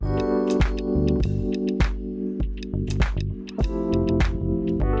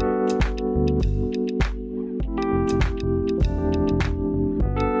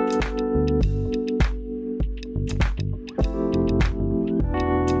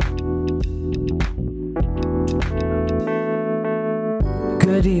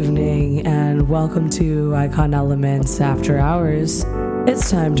Good evening and welcome to Icon Elements After Hours. It's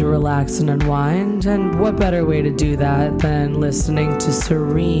time to relax and unwind, and what better way to do that than listening to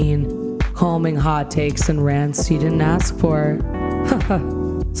serene, calming hot takes and rants you didn't ask for.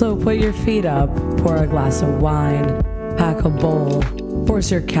 So put your feet up, pour a glass of wine, pack a bowl,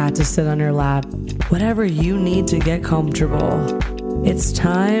 force your cat to sit on your lap, whatever you need to get comfortable. It's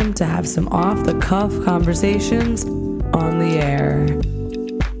time to have some off-the-cuff conversations on the air.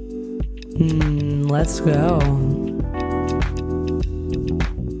 Let's go.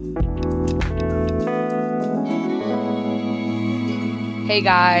 Hey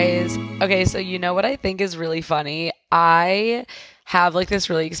guys. Okay, so you know what I think is really funny? I have like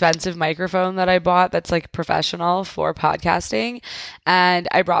this really expensive microphone that I bought that's like professional for podcasting, and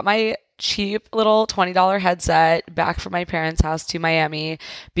I brought my cheap little $20 headset back from my parents' house to Miami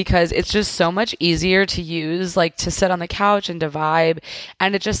because it's just so much easier to use, like to sit on the couch and to vibe,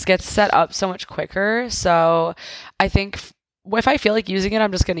 and it just gets set up so much quicker. So I think if I feel like using it,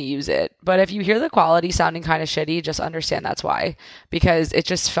 I'm just going to use it. But if you hear the quality sounding kind of shitty, just understand that's why, because it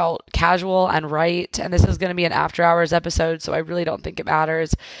just felt casual and right. And this is going to be an after hours episode, so I really don't think it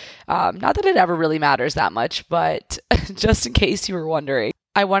matters. Not that it ever really matters that much, but just in case you were wondering.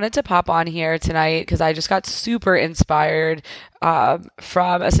 I wanted to pop on here tonight because I just got super inspired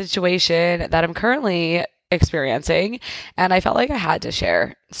from a situation that I'm currently experiencing, and I felt like I had to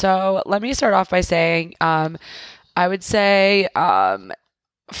share. So let me start off by saying I would say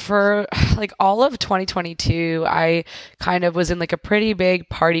for like all of 2022, I kind of was in like a pretty big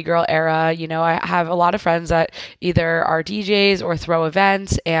party girl era. You know, I have a lot of friends that either are DJs or throw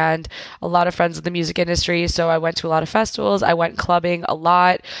events, and a lot of friends in the music industry. So I went to a lot of festivals. I went clubbing a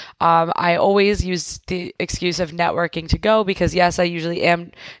lot. I always used the excuse of networking to go because yes, I usually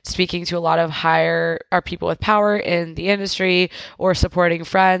am speaking to a lot of people with power in the industry or supporting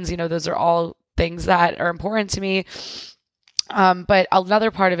friends. You know, those are all things that are important to me. But another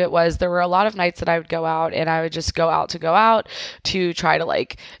part of it was there were a lot of nights that I would go out, and I would just go out to try to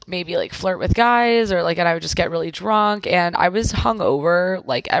like maybe like flirt with guys, or like, and I would just get really drunk, and I was hungover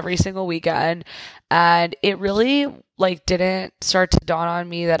like every single weekend. And it really like didn't start to dawn on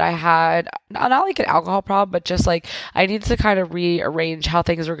me that I had not like an alcohol problem, but just like I needed to kind of rearrange how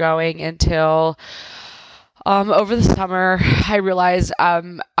things were going until over the summer, I realized at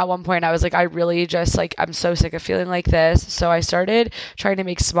one point I was like, I really just like, I'm so sick of feeling like this. So I started trying to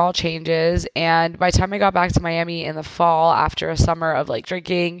make small changes. And by the time I got back to Miami in the fall, after a summer of like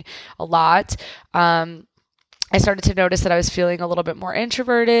drinking a lot, I started to notice that I was feeling a little bit more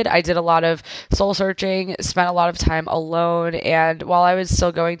introverted. I did a lot of soul searching, spent a lot of time alone. And while I was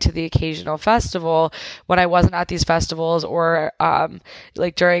still going to the occasional festival, when I wasn't at these festivals or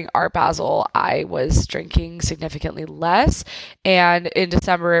like during Art Basel, I was drinking significantly less. And in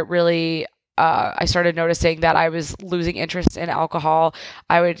December, it really I started noticing that I was losing interest in alcohol.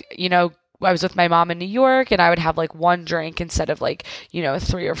 I would, I was with my mom in New York, and I would have like one drink instead of like,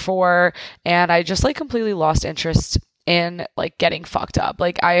 3 or 4. And I just like completely lost interest in like getting fucked up.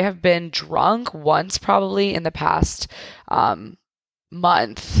 Like I have been drunk once probably in the past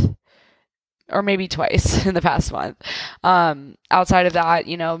month, or maybe twice in the past month. Outside of that,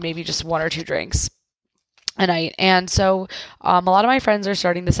 maybe just 1 or 2 drinks a night. And so a lot of my friends are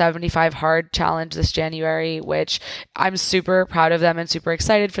starting the 75 hard challenge this January, which I'm super proud of them and super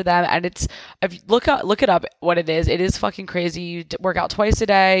excited for them. And it's, if you look it up what it is fucking crazy. You work out twice a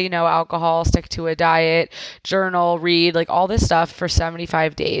day, alcohol, stick to a diet, journal, read, like all this stuff for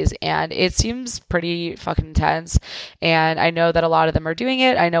 75 days. And it seems pretty fucking intense. And I know that a lot of them are doing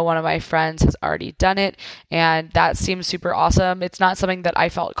it. I know one of my friends has already done it, and that seems super awesome. It's not something that I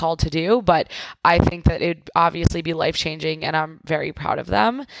felt called to do, but I think that it'd obviously be life-changing, and I'm very proud of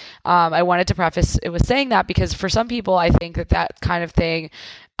them. I wanted to preface it with saying that because for some people, I think that kind of thing,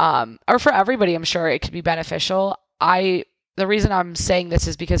 or for everybody, I'm sure it could be beneficial. The reason I'm saying this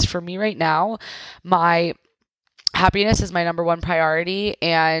is because for me right now, my happiness is my number one priority,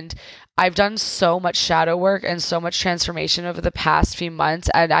 and I've done so much shadow work and so much transformation over the past few months,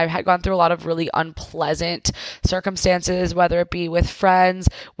 and I've had gone through a lot of really unpleasant circumstances, whether it be with friends,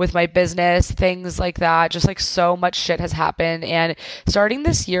 with my business, things like that. Just like so much shit has happened, and starting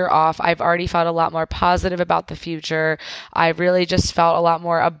this year off, I've already felt a lot more positive about the future. I've really just felt a lot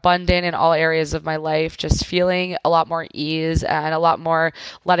more abundant in all areas of my life, just feeling a lot more ease and a lot more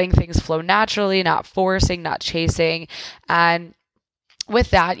letting things flow naturally, not forcing, not chasing. And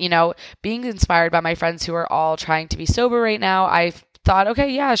with that, being inspired by my friends who are all trying to be sober right now, I thought, okay,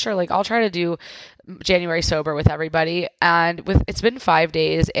 yeah, sure. Like I'll try to do January sober with everybody. And it's been 5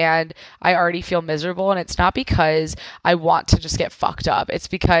 days and I already feel miserable. And it's not because I want to just get fucked up. It's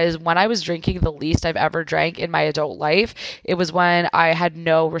because when I was drinking the least I've ever drank in my adult life, it was when I had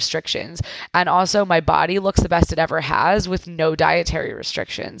no restrictions. And also my body looks the best it ever has with no dietary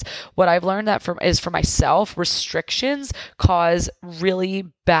restrictions. What I've learned is for myself, restrictions cause really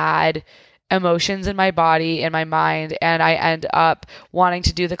bad emotions in my body, in my mind, and I end up wanting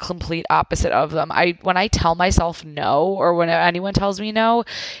to do the complete opposite of them. When I tell myself no, or when anyone tells me no,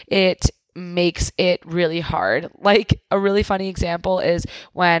 it makes it really hard. Like a really funny example is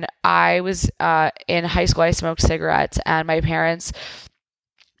when I was in high school, I smoked cigarettes, and my parents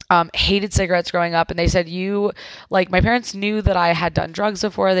hated cigarettes growing up. And they said, my parents knew that I had done drugs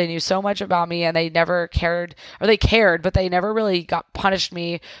before. They knew so much about me and they never cared, or they cared, but they never really punished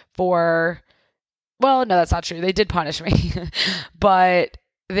me for, well, no, that's not true. They did punish me, but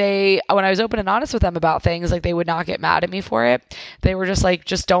when I was open and honest with them about things, like they would not get mad at me for it. They were just like,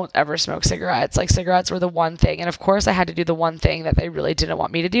 just don't ever smoke cigarettes. Like cigarettes were the one thing. And of course I had to do the one thing that they really didn't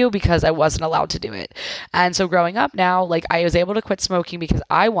want me to do because I wasn't allowed to do it. And so growing up now, like I was able to quit smoking because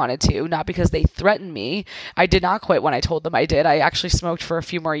I wanted to, not because they threatened me. I did not quit when I told them I did. I actually smoked for a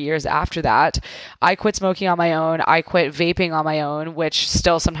few more years after that. I quit smoking on my own. I quit vaping on my own, which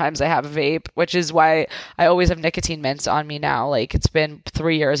still sometimes I have a vape, which is why I always have nicotine mints on me now. Like it's been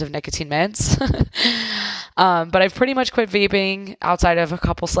 3 years of nicotine mints. But I've pretty much quit vaping outside of a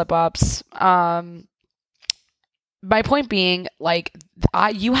couple slip ups. My point being, like,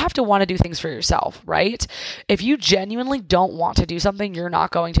 you have to want to do things for yourself, right? If you genuinely don't want to do something, you're not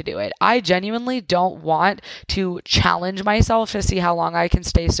going to do it. I genuinely don't want to challenge myself to see how long I can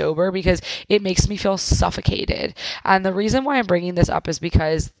stay sober because it makes me feel suffocated. And the reason why I'm bringing this up is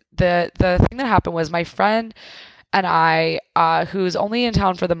because the thing that happened was my friend and I, who's only in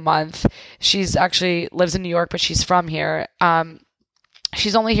town for the month, she's actually lives in New York, but she's from here.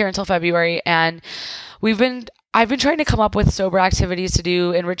 She's only here until February, and I've been trying to come up with sober activities to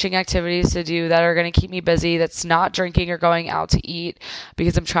do, enriching activities to do that are going to keep me busy, that's not drinking or going out to eat,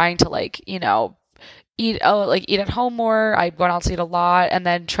 because I'm trying to eat at home more. I've gone out to eat a lot and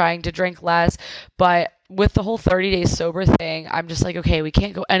then trying to drink less. But with the whole 30 days sober thing, I'm just like, okay, we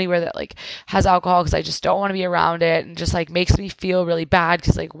can't go anywhere that like has alcohol because I just don't want to be around it, and just like makes me feel really bad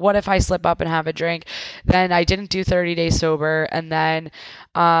because like what if I slip up and have a drink? Then I didn't do 30 days sober, and then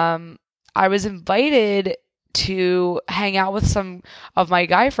I was invited to hang out with some of my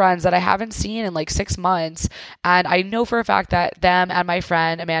guy friends that I haven't seen in like 6 months. And I know for a fact that them and my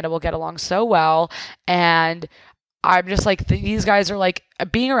friend Amanda will get along so well. And I'm just like, these guys are like,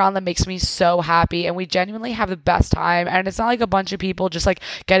 being around them makes me so happy, and we genuinely have the best time. And it's not like a bunch of people just like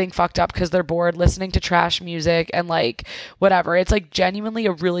getting fucked up because they're bored listening to trash music and like whatever. It's like genuinely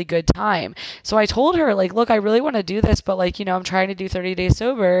a really good time. So I told her like, look, I really want to do this, but like, I'm trying to do 30 days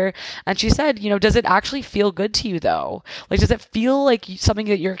sober. And she said, does it actually feel good to you though? Like, does it feel like something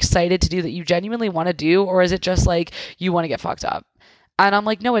that you're excited to do, that you genuinely want to do? Or is it just like you want to get fucked up? And I'm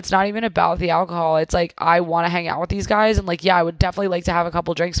like, no, it's not even about the alcohol. It's like, I want to hang out with these guys. And like, yeah, I would definitely like to have a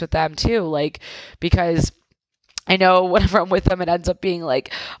couple drinks with them too. Like, because I know whenever I'm with them, it ends up being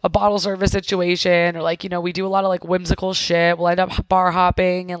like a bottle service situation, or like, we do a lot of like whimsical shit. We'll end up bar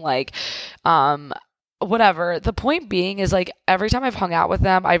hopping and like, whatever. The point being is like every time I've hung out with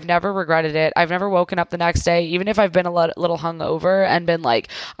them, I've never regretted it. I've never woken up the next day, even if I've been a little hungover, and been like,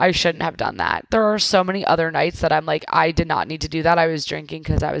 I shouldn't have done that. There are so many other nights that I'm like, I did not need to do that. I was drinking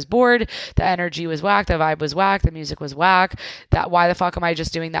because I was bored. The energy was whack. The vibe was whack. The music was whack. Why the fuck am I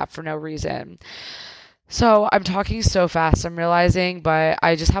just doing that for no reason? So I'm talking so fast, I'm realizing, but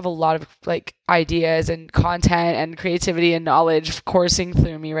I just have a lot of like ideas and content and creativity and knowledge coursing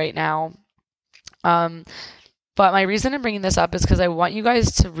through me right now. But my reason I'm bringing this up is because I want you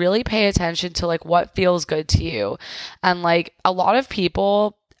guys to really pay attention to like what feels good to you. And like a lot of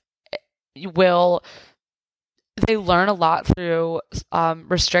people they learn a lot through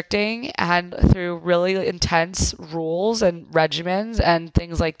restricting and through really intense rules and regimens and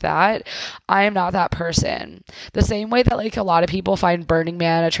things like that. I am not that person. The same way that like a lot of people find Burning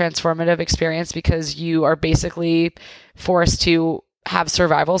Man a transformative experience because you are basically forced to have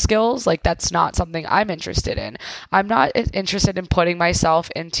survival skills, like that's not something I'm interested in. I'm not interested in putting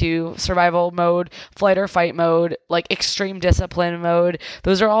myself into survival mode, flight or fight mode, like extreme discipline mode.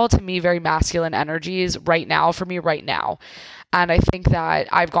 Those are all to me very masculine energies right now for me right now. And I think that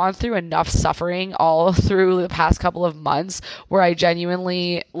I've gone through enough suffering all through the past couple of months where I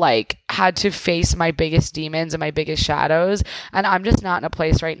genuinely like had to face my biggest demons and my biggest shadows. And I'm just not in a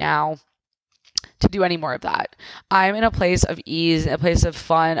place right now to do any more of that. I'm in a place of ease, a place of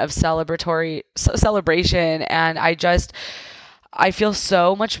fun, of celebration. And I feel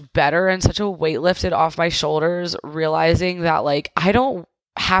so much better and such a weight lifted off my shoulders, realizing that like, I don't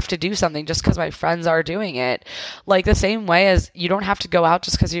have to do something just because my friends are doing it. Like the same way as you don't have to go out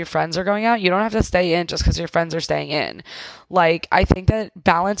just because your friends are going out. You don't have to stay in just because your friends are staying in. Like, I think that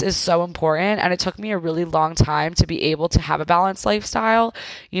balance is so important. And it took me a really long time to be able to have a balanced lifestyle,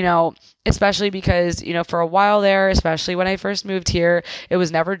 especially because, for a while there, especially when I first moved here, it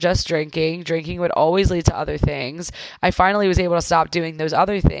was never just drinking. Drinking would always lead to other things. I finally was able to stop doing those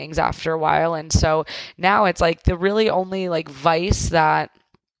other things after a while. And so now it's like the really only like vice that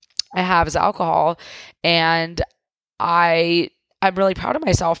I have is alcohol. And I'm really proud of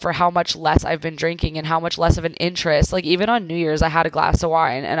myself for how much less I've been drinking and how much less of an interest. Like even on New Year's, I had a glass of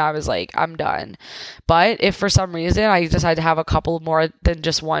wine and I was like, I'm done. But if for some reason I decide to have a couple more than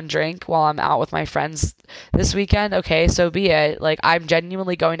just one drink while I'm out with my friends this weekend, okay, so be it. Like I'm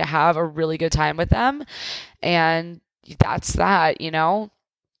genuinely going to have a really good time with them. And that's that,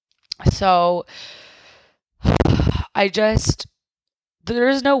 So there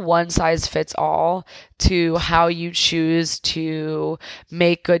is no one size fits all to how you choose to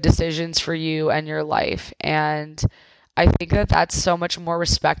make good decisions for you and your life. And I think that that's so much more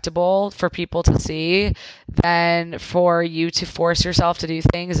respectable for people to see than for you to force yourself to do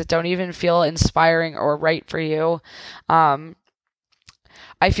things that don't even feel inspiring or right for you. I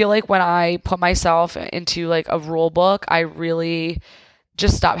feel like when I put myself into like a rule book, I really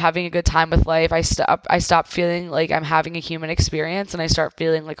just stop having a good time with life. I stop feeling like I'm having a human experience and I start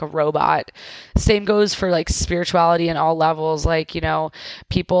feeling like a robot. Same goes for like spirituality in all levels. Like,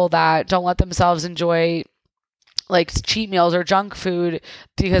 people that don't let themselves enjoy like cheat meals or junk food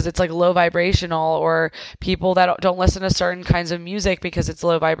because it's like low vibrational, or people that don't listen to certain kinds of music because it's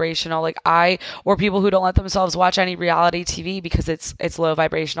low vibrational, or people who don't let themselves watch any reality TV because it's low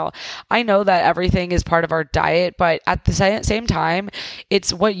vibrational. I know that everything is part of our diet, but at the same time,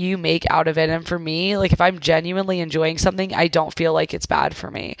 it's what you make out of it. And for me, like if I'm genuinely enjoying something, I don't feel like it's bad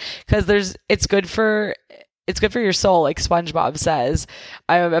for me because it's good for your soul, like SpongeBob says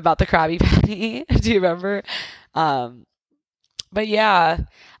about the Krabby Patty. Do you remember? But yeah,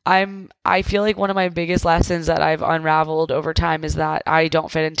 I feel like one of my biggest lessons that I've unraveled over time is that I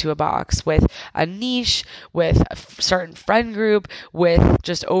don't fit into a box with a niche, with a certain friend group, with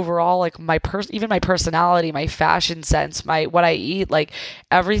just overall like even my personality, my fashion sense, what I eat, like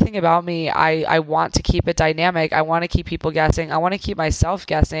everything about me. I want to keep it dynamic. I want to keep people guessing. I want to keep myself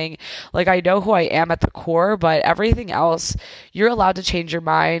guessing. Like I know who I am at the core, but everything else, you're allowed to change your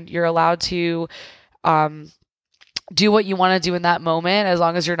mind. You're allowed to, do what you want to do in that moment, as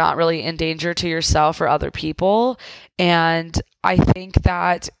long as you're not really in danger to yourself or other people. And I think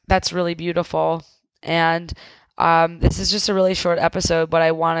that that's really beautiful. And this is just a really short episode, but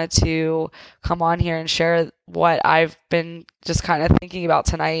I wanted to come on here and share what I've been just kind of thinking about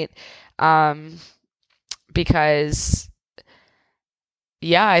tonight. Because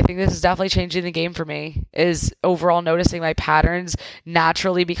yeah, I think this is definitely changing the game for me, is overall noticing my patterns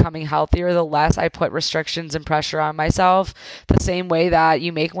naturally becoming healthier the less I put restrictions and pressure on myself. The same way that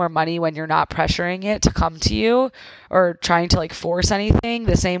you make more money when you're not pressuring it to come to you or trying to like force anything.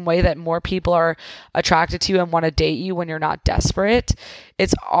 The same way that more people are attracted to you and want to date you when you're not desperate.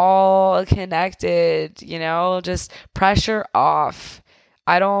 It's all connected, just pressure off.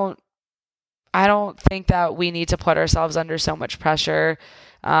 I don't think that we need to put ourselves under so much pressure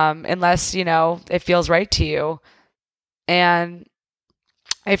unless, it feels right to you. And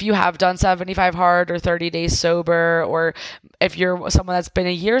if you have done 75 hard or 30 days sober, or if you're someone that's been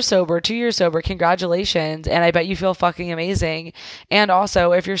a year sober, 2 years sober, congratulations. And I bet you feel fucking amazing. And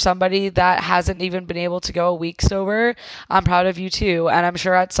also, if you're somebody that hasn't even been able to go a week sober, I'm proud of you too. And I'm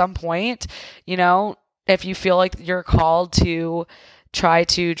sure at some point, if you feel like you're called to try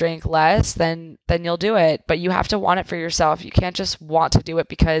to drink less, then you'll do it. But you have to want it for yourself. You can't just want to do it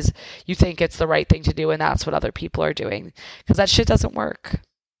because you think it's the right thing to do and that's what other people are doing, because that shit doesn't work.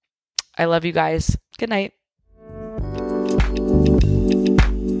 I love you guys. Good night.